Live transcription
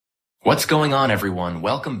What's going on, everyone?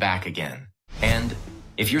 Welcome back again. And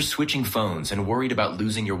if you're switching phones and worried about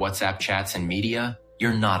losing your WhatsApp chats and media,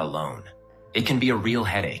 you're not alone. It can be a real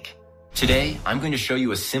headache. Today, I'm going to show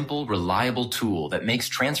you a simple, reliable tool that makes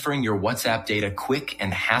transferring your WhatsApp data quick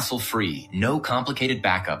and hassle-free, no complicated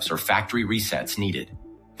backups or factory resets needed.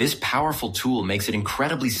 This powerful tool makes it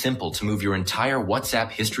incredibly simple to move your entire WhatsApp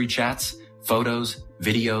history chats, photos,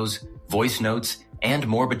 videos, voice notes, and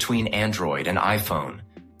more between Android and iPhone,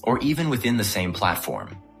 or even within the same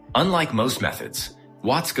platform. Unlike most methods,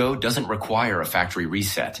 WhatsGo doesn't require a factory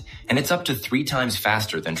reset, and it's up to 3 times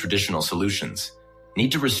faster than traditional solutions.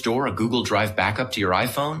 Need to restore a Google Drive backup to your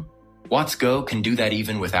iPhone? WhatsGo can do that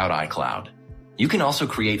even without iCloud. You can also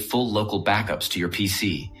create full local backups to your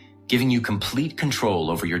PC, giving you complete control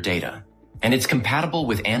over your data. And it's compatible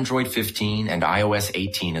with Android 15 and iOS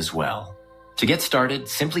 18 as well. To get started,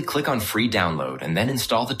 simply click on Free Download and then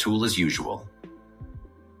install the tool as usual.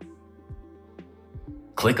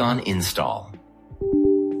 Click on Install.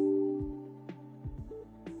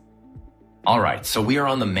 Alright, so we are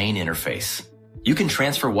on the main interface. You can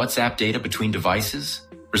transfer WhatsApp data between devices,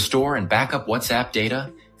 restore and back up WhatsApp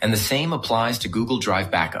data, and the same applies to Google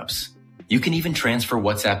Drive backups. You can even transfer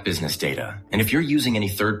WhatsApp business data, and if you're using any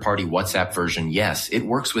third-party WhatsApp version, yes, it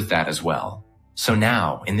works with that as well. So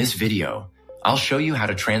now, in this video, I'll show you how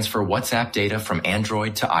to transfer WhatsApp data from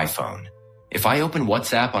Android to iPhone. If I open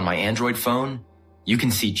WhatsApp on my Android phone, you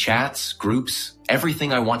can see chats, groups,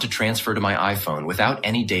 everything I want to transfer to my iPhone without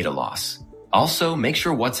any data loss. Also, make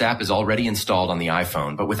sure WhatsApp is already installed on the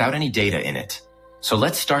iPhone but without any data in it. So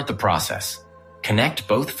let's start the process. Connect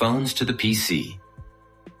both phones to the PC.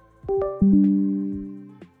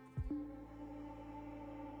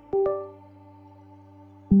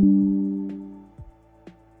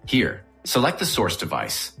 Here, select the source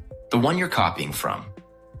device, the one you're copying from.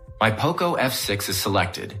 My POCO F6 is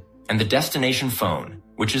selected, and the destination phone,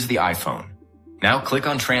 which is the iPhone. Now click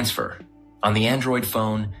on Transfer. On the Android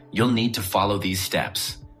phone, you'll need to follow these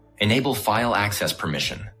steps. Enable file access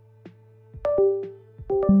permission.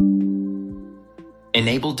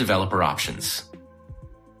 Enable developer options.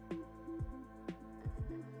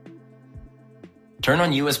 Turn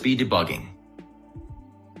on USB debugging.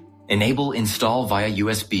 Enable install via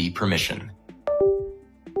USB permission.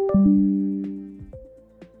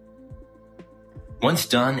 Once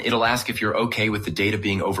done, it'll ask if you're okay with the data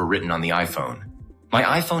being overwritten on the iPhone. My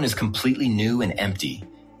iPhone is completely new and empty,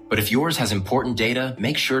 but if yours has important data,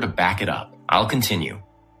 make sure to back it up. I'll continue.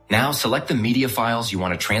 Now select the media files you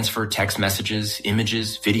want to transfer: text messages,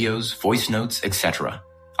 images, videos, voice notes, etc.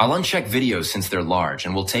 I'll uncheck videos since they're large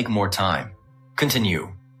and will take more time.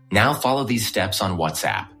 Continue. Now follow these steps on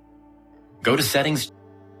WhatsApp. Go to Settings,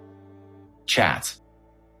 Chats,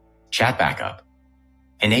 Chat Backup.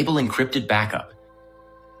 Enable encrypted backup.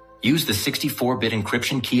 Use the 64-bit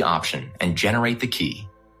encryption key option and generate the key.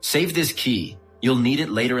 Save this key. You'll need it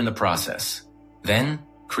later in the process. Then,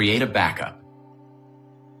 create a backup.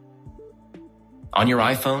 On your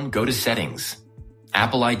iPhone, go to Settings,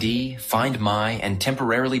 Apple ID, Find My, and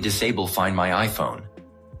temporarily disable Find My iPhone.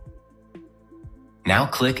 Now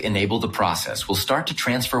click Enable the process. We'll start to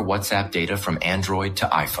transfer WhatsApp data from Android to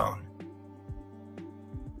iPhone.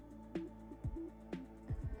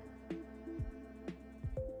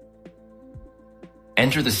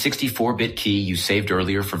 Enter the 64-bit key you saved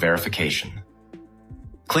earlier for verification.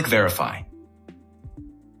 Click Verify.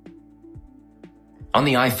 On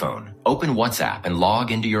the iPhone, open WhatsApp and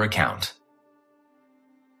log into your account.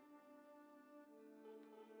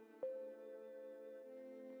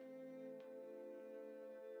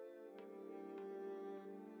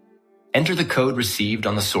 Enter the code received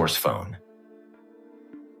on the source phone.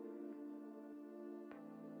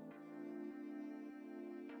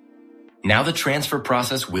 Now the transfer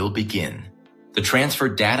process will begin. The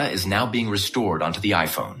transferred data is now being restored onto the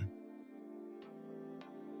iPhone.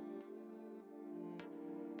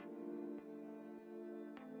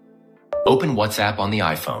 Open WhatsApp on the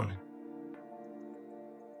iPhone.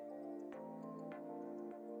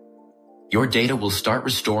 Your data will start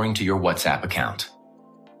restoring to your WhatsApp account.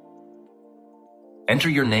 Enter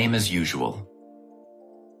your name as usual.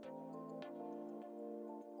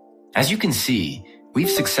 As you can see, we've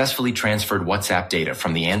successfully transferred WhatsApp data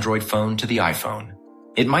from the Android phone to the iPhone.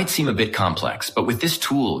 It might seem a bit complex, but with this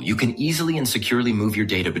tool, you can easily and securely move your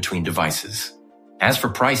data between devices. As for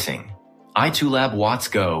pricing, itoolab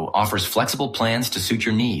WhatsGo offers flexible plans to suit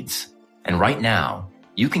your needs. And right now,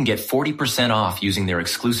 you can get 40% off using their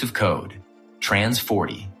exclusive code,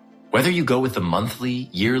 TRANS40. Whether you go with the monthly,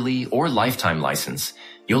 yearly, or lifetime license,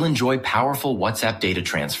 you'll enjoy powerful WhatsApp data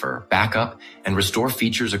transfer, backup, and restore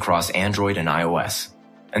features across Android and iOS.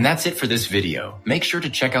 And that's it for this video. Make sure to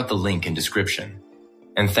check out the link in description.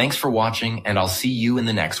 And thanks for watching, and I'll see you in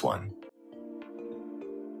the next one.